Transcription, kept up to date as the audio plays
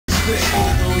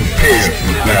Prepare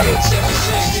for battle.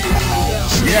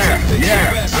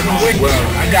 Yeah, I'm awake. Well,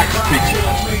 I got the picture.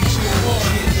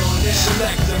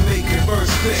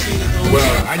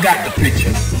 Well, I got the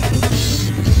picture.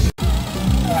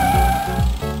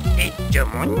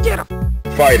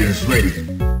 Fighters ready.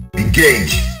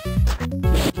 Engage.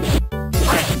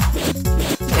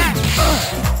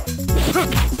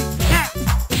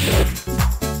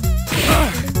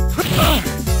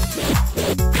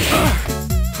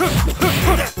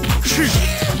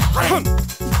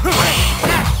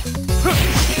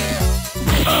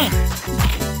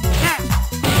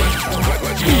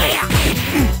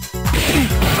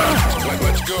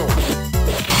 Let's go.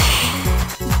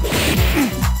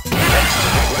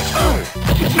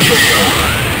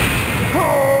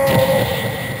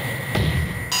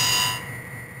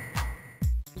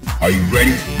 Are you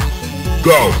ready?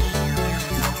 Go!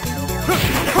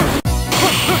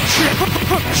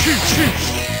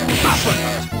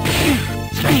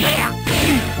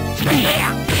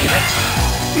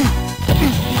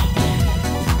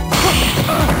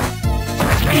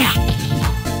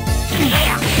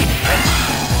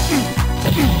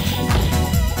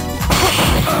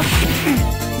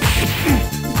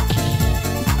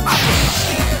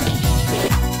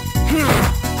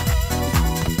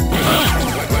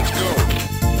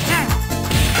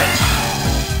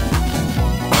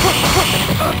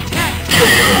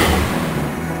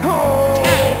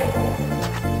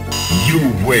 You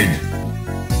win.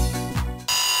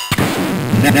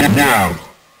 Now,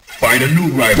 find a new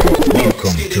rival.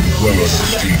 Welcome to the world of the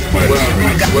street fighter.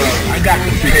 Well, I got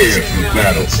to prepare for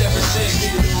battle.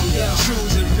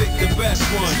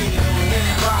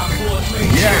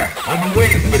 Yeah, I'm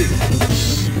waiting for it.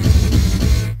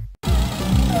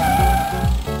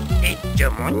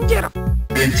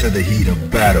 Into the heat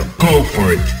of battle. Go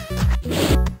for it.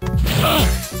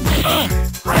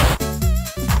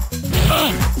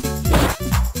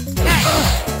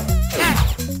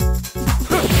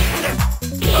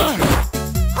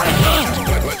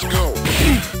 Let's go.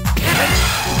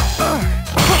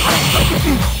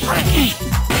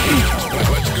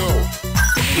 Let's go.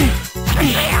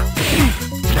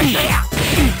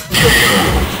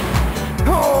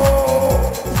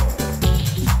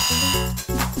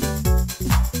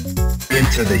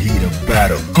 Into the heat of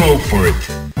battle. Go for it.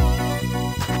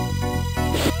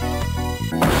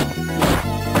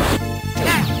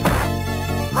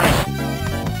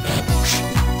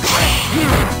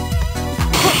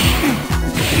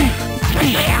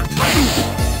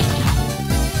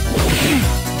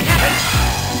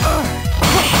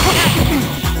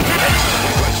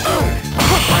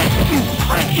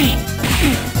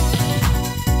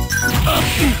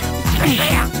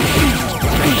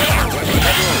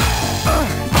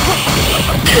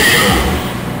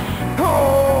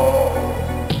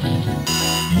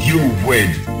 You win.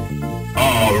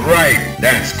 Alright,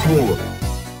 that's cool.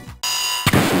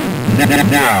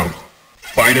 Now,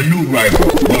 find a new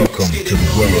rival. Welcome to the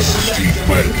world of Street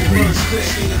Fighter 3.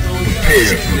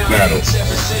 Prepare for battle.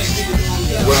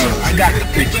 Well, I got the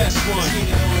picture.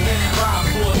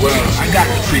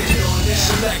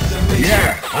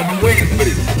 Yeah, I've been waiting for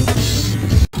this.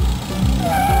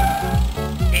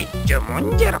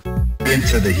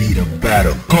 Into the heat of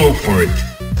battle. Go for it.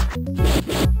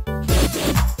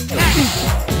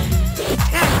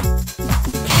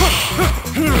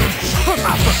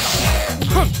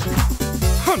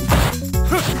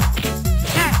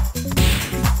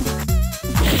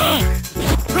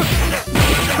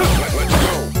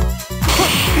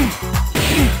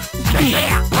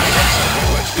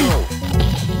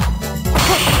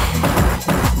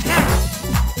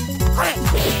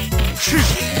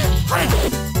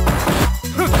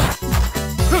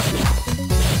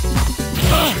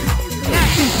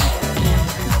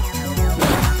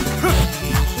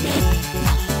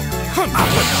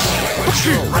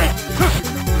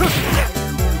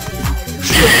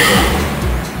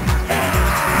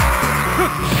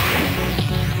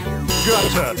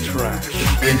 Gutter trash.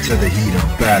 Into the heat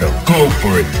of battle. Go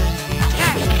for it.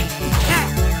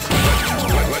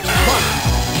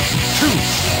 To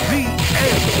the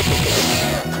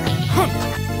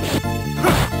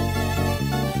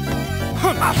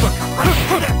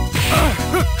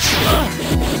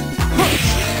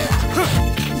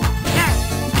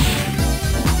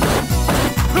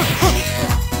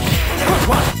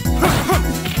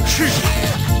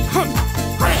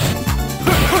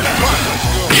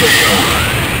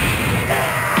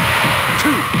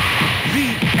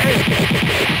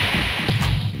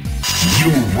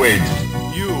You win.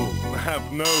 You have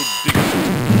no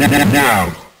dignity.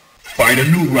 Now, Find a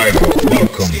new rival.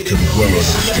 Welcome to the world of the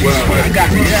street fighter. I got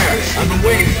me. Yeah, I've been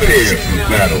waiting for this. Prepare for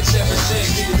battle.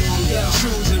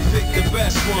 Choose and pick the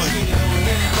best one.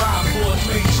 5, 4,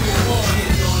 3, 2, 1.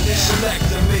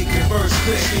 Select and make your first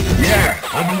pick. Yeah,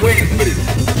 I've been waiting for this.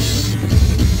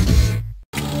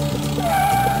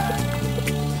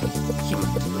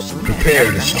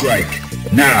 Prepare to strike.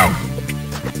 Now.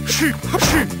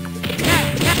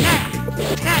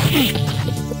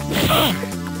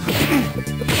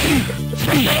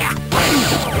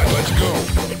 Let's go.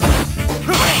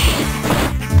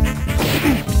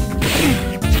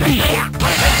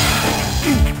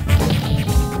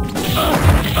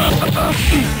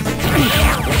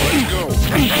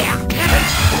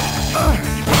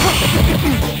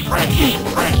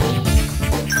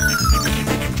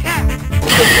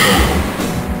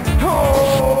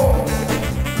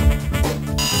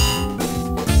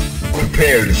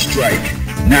 Prepare to strike.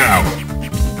 Now.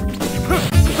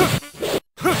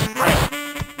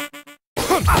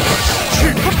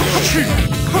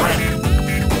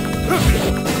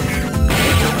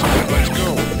 Let's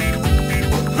go.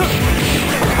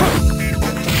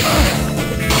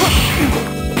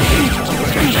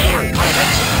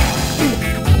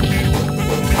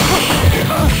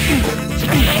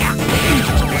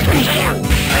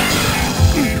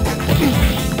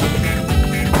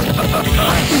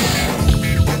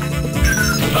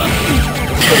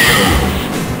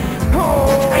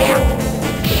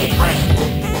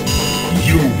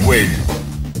 You win.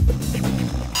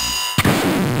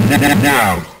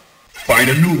 Now, find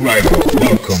a new rival.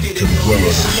 Welcome to the world of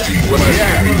the street fighter.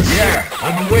 Yeah,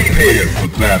 I've been waiting. Prepare for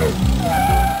battle.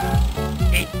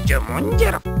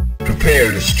 Prepare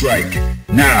to strike.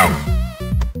 Now.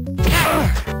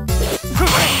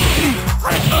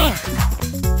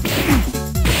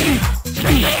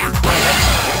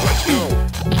 Let's go.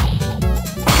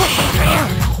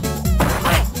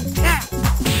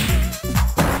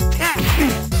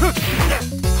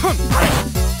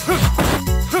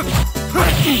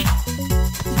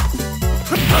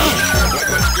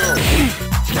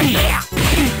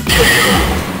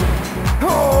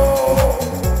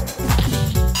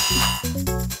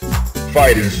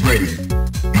 Fighters ready.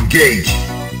 Engage.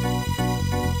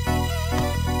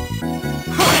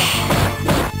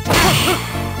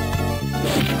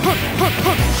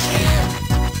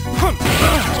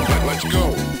 Let's go.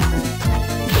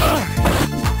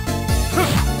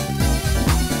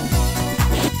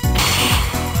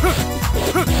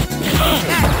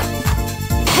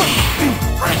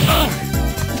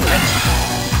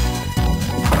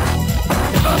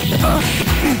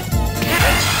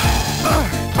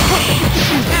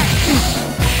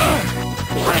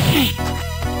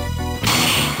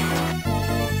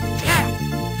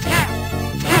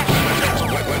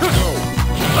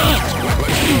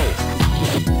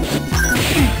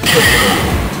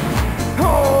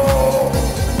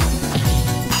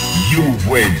 You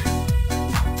win.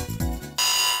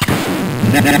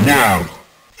 Now,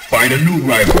 find a new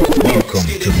rival. Welcome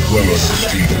to the world of the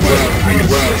street fighter.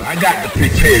 Well, I got to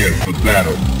prepare for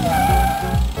battle.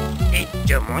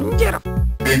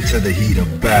 Into the heat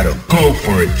of battle. Go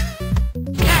for it.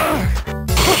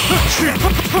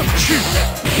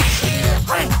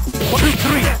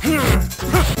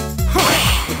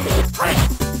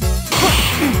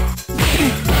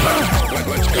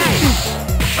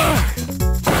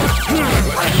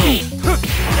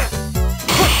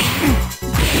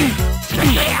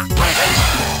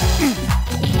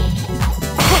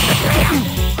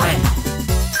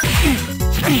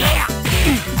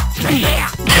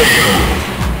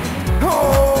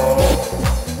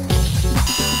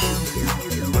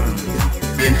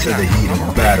 Into the heat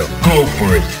of battle. Go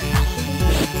for it.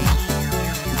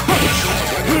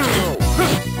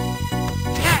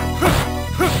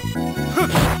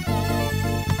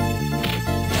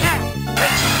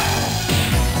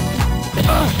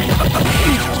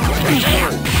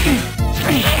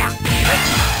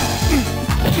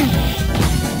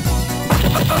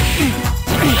 Let's go.